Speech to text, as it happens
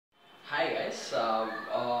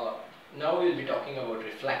Now we will be talking about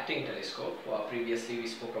reflecting telescope. Previously we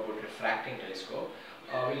spoke about refracting telescope.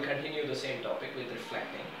 We'll continue the same topic with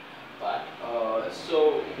reflecting. But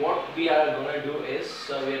so what we are going to do is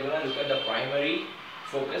we are going to look at the primary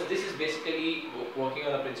focus. This is basically working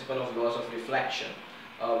on the principle of laws of reflection,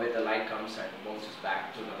 where the light comes and bounces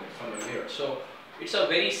back to from the mirror. So it's a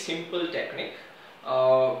very simple technique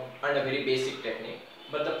and a very basic technique.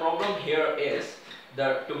 But the problem here is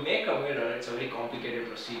that to make a mirror, it's a very complicated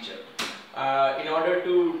procedure. In order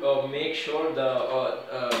to make sure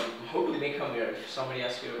the how to make a mirror, if somebody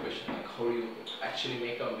asks you a question like how do you actually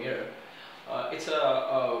make a mirror, it's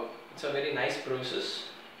a very nice process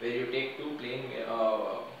where you take two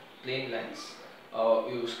plane lens,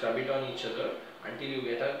 you scrub it on each other until you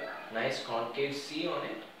get a nice concave C on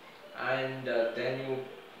it, and then you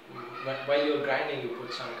while you're grinding, you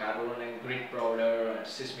put some carbon and grit powder and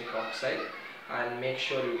seismic oxide and make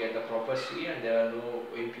sure you get the proper C and there are no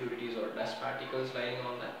impurities or dust particles lying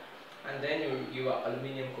on that, and then you give a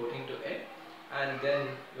aluminium coating to it, and then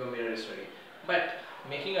your mirror is ready. But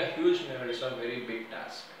making a huge mirror is a very big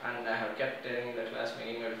task, and I have kept telling in the class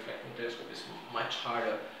making a reflecting telescope is much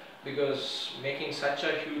harder, because making such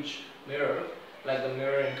a huge mirror like the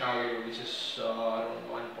mirror in Kavli, which is around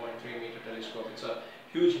 1.3 meter telescope, it's a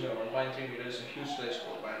huge mirror. 1.3 meters is a huge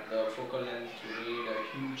telescope, and the focal length you need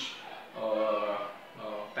a huge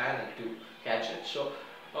panel to catch it. So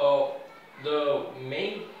the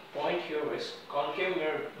main point here is concave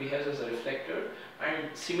mirror behaves as a reflector, and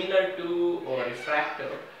similar to a refractor,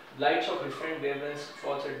 lights of different wavelengths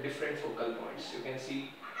falls at different focal points. You can see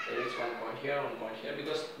there is one point here,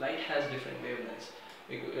 because light has different wavelengths.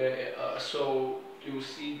 So you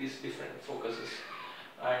see these different focuses,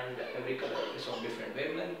 and every color is of different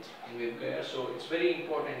wavelength in waveguide. So it's very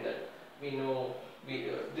important that we know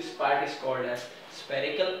this part is called as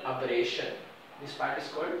spherical aberration. This part is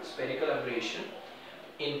called spherical aberration.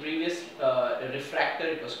 In previous refractor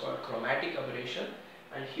it was called chromatic aberration,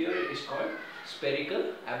 and here it is called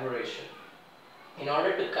spherical aberration. In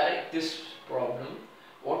order to correct this problem,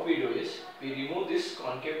 what we do is we remove this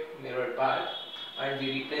concave mirror part and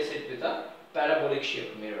we replace it with a parabolic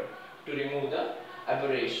shaped mirror to remove the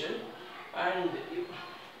aberration, and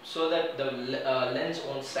so that the lens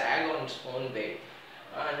won't sag on its own way,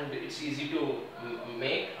 and it's easy to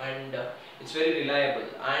make, and it's very reliable,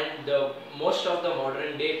 and most of the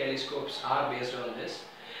modern day telescopes are based on this,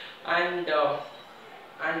 and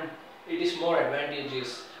it is more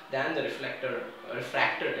advantageous than the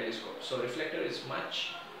refractor telescope. So reflector is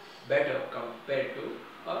much better compared to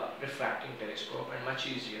a refracting telescope, and much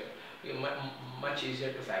easier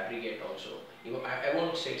to fabricate also. I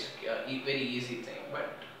won't say it's a very easy thing,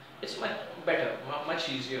 but it's much better, much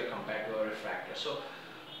easier compared to a refractor. So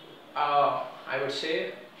I would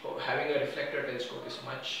say having a reflector telescope is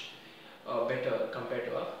much better compared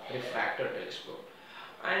to a refractor telescope.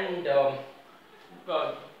 And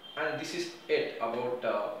this is it about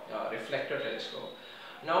reflector telescope.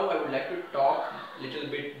 Now I would like to talk a little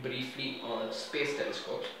bit briefly on space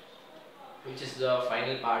telescopes, which is the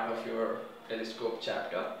final part of your telescope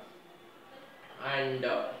chapter, and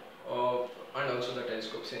also the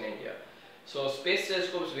telescopes in India. So space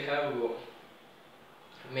telescopes, we have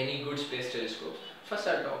many good space telescopes. First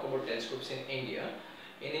I'll talk about telescopes in India.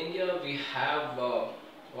 In India we have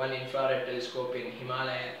one infrared telescope in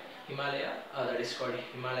Himalaya, that is called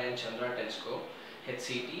Himalayan Chandra Telescope,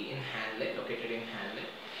 HCT, in Hanle, located in Hanle.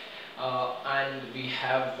 And we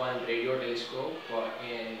have one radio telescope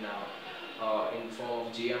in form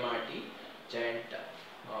of GMRT, Giant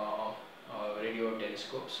Radio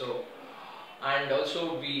Telescope. So, and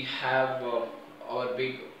also we have our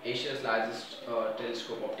big Asia's largest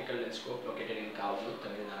telescope, optical telescope, located in Kavli,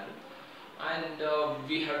 Tamil Nadu, and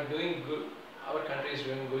we are doing good. Our country is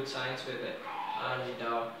doing good science with it, and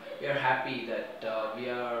we are happy that we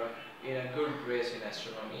are in a good race in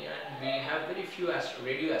astronomy, and we have very few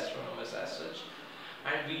radio astronomers as such.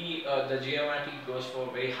 And the GMRT goes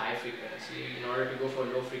for very high frequency. In order to go for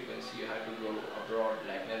low frequency, you have to go abroad,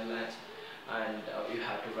 like Netherlands, and you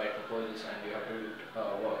have to write proposals and you have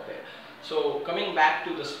to work there. So coming back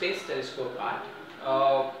to the space telescope part,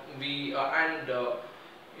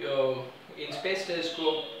 in space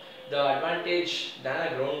telescope, the advantage than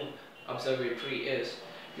a ground observatory is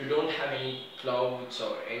you don't have any clouds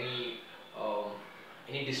or any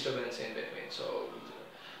disturbance in between. So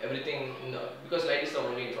everything, because light is the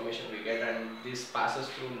only information we get, and this passes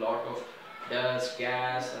through a lot of dust,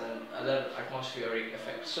 gas and other atmospheric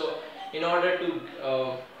effects. So in order to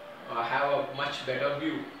have a much better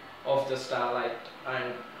view of the starlight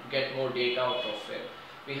and get more data out of it,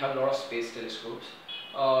 we have a lot of space telescopes.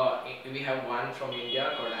 We have one from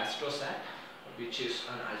India called AstroSat, which is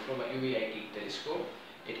an ultra UVIT telescope.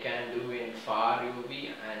 It can do in far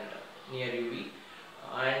UV and near UV.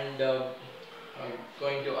 And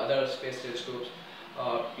going to other space telescopes,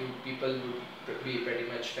 you people would be pretty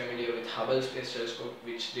much familiar with Hubble Space Telescope,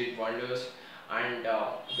 which did wonders, and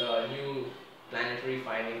the new planetary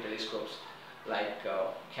finding telescopes like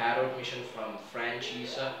Carrot mission from French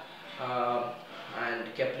ESA,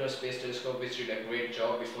 and Kepler Space Telescope, which did a great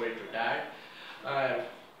job before it retired. Uh,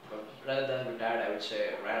 Rather than retired, I would say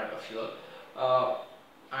ran out of fuel. Uh,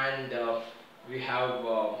 and we have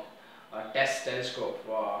a TESS telescope,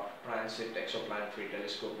 Transit Exoplanetary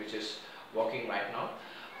Telescope, which is working right now.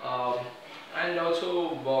 And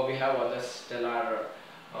also we have other stellar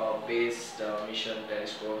based mission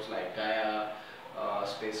telescopes like Gaia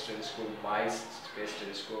Space Telescope, WISE Space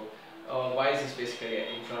Telescope. WISE is basically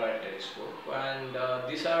an infrared telescope, and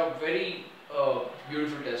these are very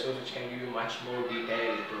beautiful telescopes which can give you much more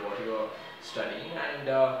detail into what you are studying, and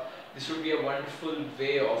this would be a wonderful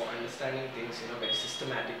way of understanding things in a very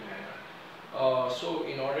systematic manner. So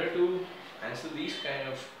in order to answer these kind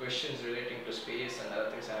of questions relating to space and other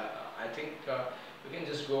things, I think you can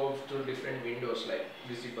just go through different windows like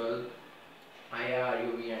visible, IR,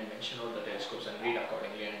 UV, and mention all the telescopes and read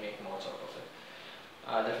accordingly and make notes out of it.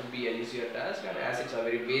 That would be an easier task, and as it's a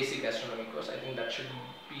very basic astronomy course, I think that should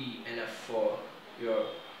be enough for your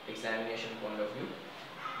examination point of view.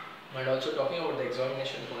 And also talking about the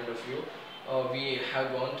examination point of view, we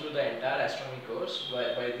have gone through the entire astronomy course.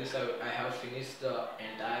 By this I have finished the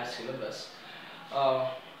entire syllabus.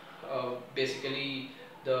 Basically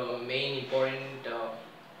the main important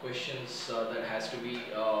questions that has to be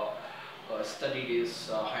studied is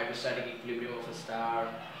hydrostatic equilibrium of a star,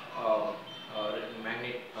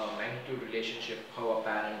 magnitude relationship, how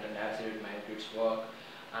apparent and absolute magnitudes work,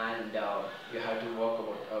 and you have to work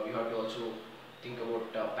about, we have to also think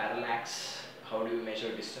about parallax. How do you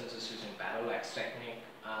measure distances using parallax technique,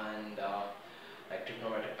 and like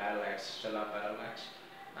trigonometric parallax, stellar parallax,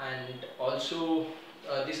 and also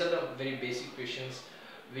these are the very basic questions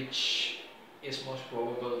which is most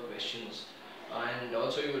probable questions, and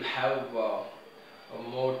also you will have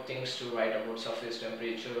more things to write about surface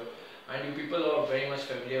temperature, and you people are very much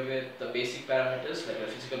familiar with the basic parameters like the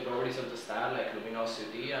physical properties of the star like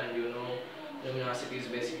luminosity, and you know luminosity is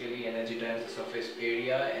basically energy times the surface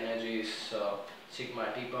area. Energy is sigma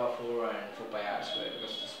t power 4 and 4 pi r square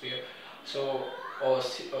because the sphere. So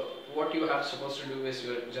what you have supposed to do is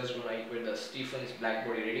you are just going to equate the Stephen's black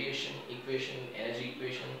body radiation equation, energy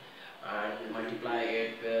equation, and multiply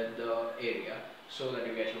it with the area so that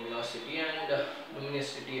you get luminosity, and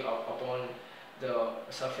luminosity upon the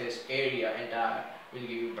surface area entire will give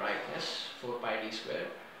you brightness 4 pi d square,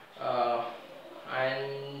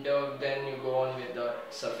 and then you go on with the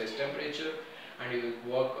surface temperature, and you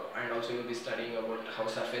will work, and also you will be studying about how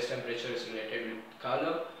surface temperature is related with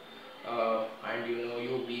color, and you know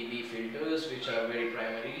UVB filters which are very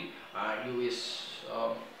primary. U is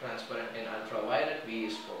transparent in ultraviolet, V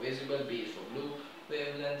is for visible, B is for blue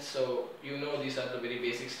wavelengths. So you know these are the very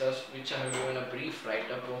basic stuff which I have given a brief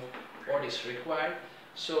write-up of what is required.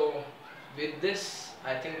 So with this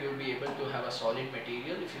I think you'll be able to have a solid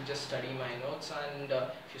material if you just study my notes, and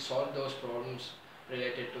if you solve those problems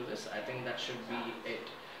related to this, I think that should be it.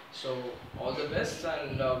 So all the best,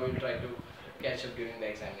 and we'll try to catch up during the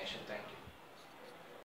examination. Thank you.